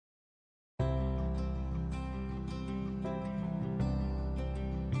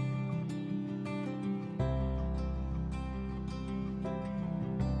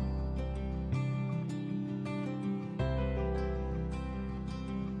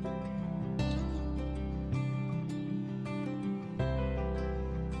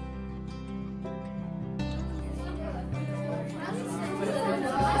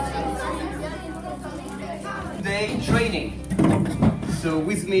training. So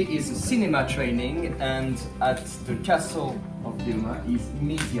with me is cinema training, and at the Castle of Duma is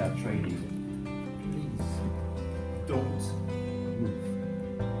media training. Please don't move.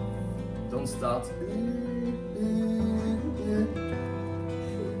 Don't start.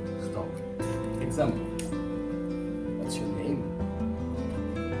 Stop. Example. What's your name?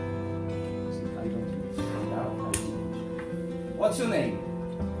 See, I don't use. Now I change. What's your name?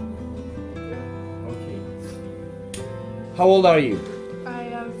 Okay. How old are you? I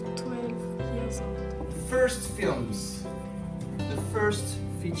have 12 years old. First films. The first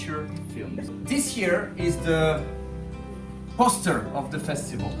feature films. This here is the poster of the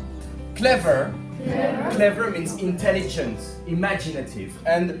festival. Clever. Clever means intelligent, imaginative,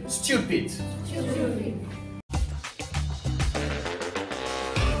 and stupid.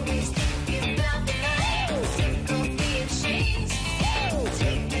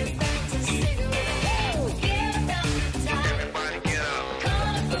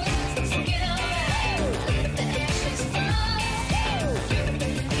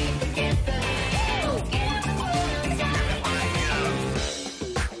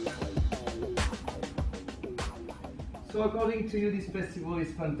 So according to you, this festival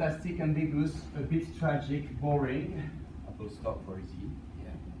is fantastic, ambiguous, a bit tragic, boring. Stop for easy.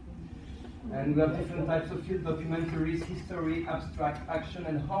 Yeah. And we have different types of film: documentaries, history, abstract, action,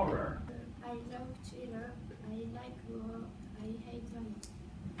 and horror. I love thriller. I like horror. I hate drama.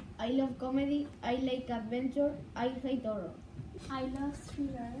 I love comedy. I like adventure. I hate horror. I love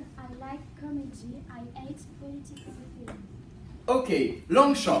thriller. I like comedy. I hate political film. Okay,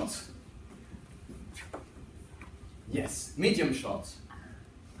 long shot. Yes, medium shot.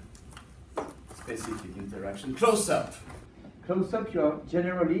 Specific interaction. Close up. Close up, you have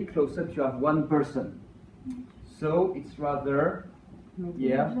generally close up. You have one person, so it's rather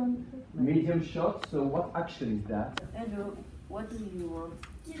medium shot. So what action is that? Hello, what do you want?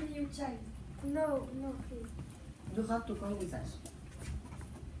 Give me your child. No, please. Durant ton corps visage.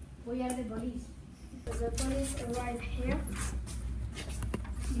 We are the police. The police arrive here.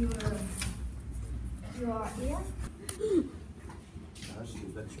 You are here.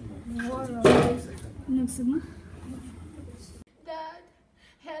 Dad,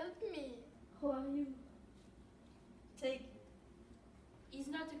 help me. Who are you? Take. It's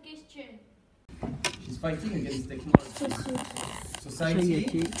not a question. She's fighting against technology.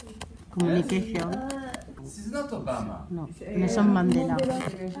 Society. Communication. This is not Obama. No, Nelson Mandela.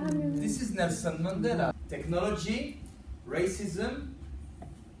 This is Nelson Mandela. Technology, racism.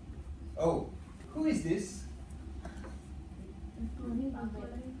 Oh, who is this?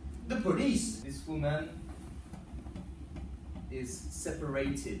 The police. This woman is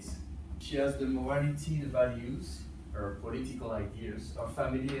separated. She has the morality, the values, her political ideas, her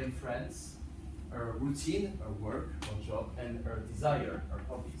family and friends, her routine, her work, her job, and her desire, her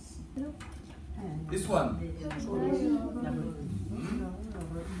hobbies. This one.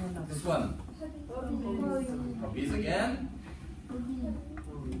 This one. Hobbies again.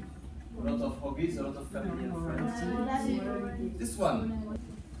 A lot of hobbies, a lot of family and friends. This one.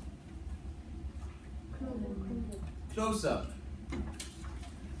 Close up.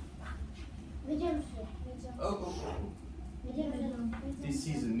 Oh. This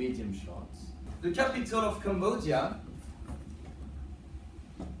is a medium shot. The capital of Cambodia.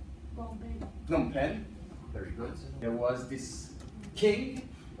 Phnom Penh. Very good. There was this king,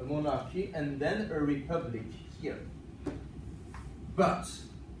 a monarchy, and then a republic here. But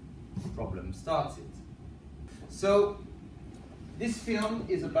problem started. So this film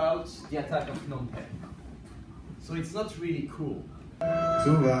is about the attack of Phnom Penh. So it's not really cool.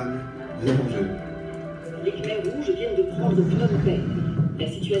 Sauval, bien mangé. Les Khmers rouges viennent de prendre Phnom Penh. La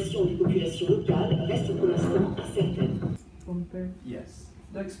situation des populations locales reste pour l'instant incertaine. Yes,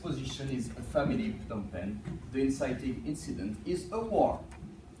 the exposition is a family of Phnom Penh. The inciting incident is a war,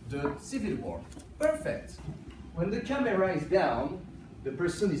 the civil war. Perfect. When the camera is down, the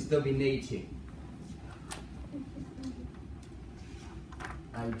person is dominating.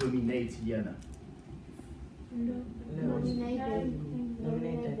 I dominate Yana.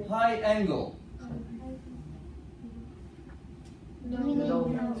 Dominated. High angle.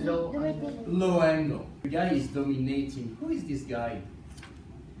 Low angle. The guy is dominating. Who is this guy?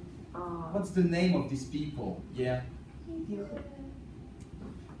 What's the name of these people? Yeah.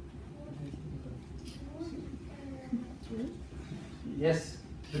 Yes,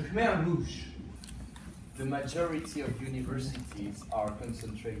 the Khmer Rouge. The majority of universities are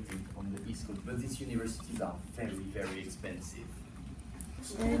concentrated on the East Coast, but these universities are very, very expensive.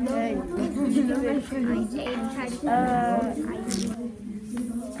 I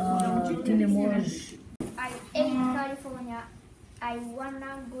ate California. I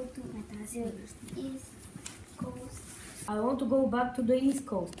wanna go to the East Coast. I want to go back to the East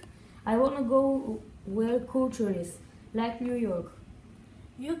Coast. I want to go where culture is, like New York.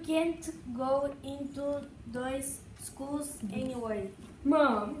 You can't go into those schools anyway.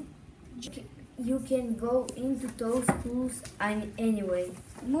 Mom! You can go into those schools anyway.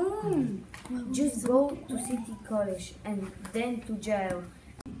 Mom! Just go to City College and then to jail.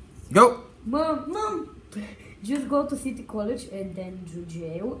 Go! Mom! Just go to City College and then to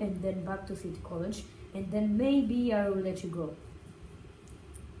jail and then back to City College and then maybe I will let you go.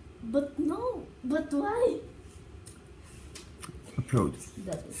 But no, but why? Applaud.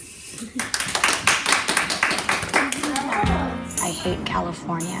 That's it. I hate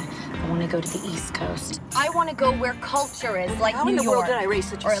California. I want to go to the East Coast. I want to go where culture is, like How New in the world York, did I raise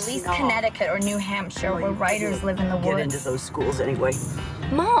such a or at least snob? Connecticut or New Hampshire, where writers live in the Get woods. into those schools anyway.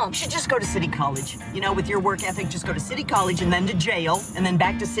 Mom, you should just go to City College. You know, with your work ethic, just go to City College and then to jail and then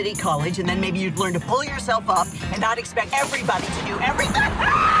back to City College and then maybe you'd learn to pull yourself up and not expect everybody to do everything.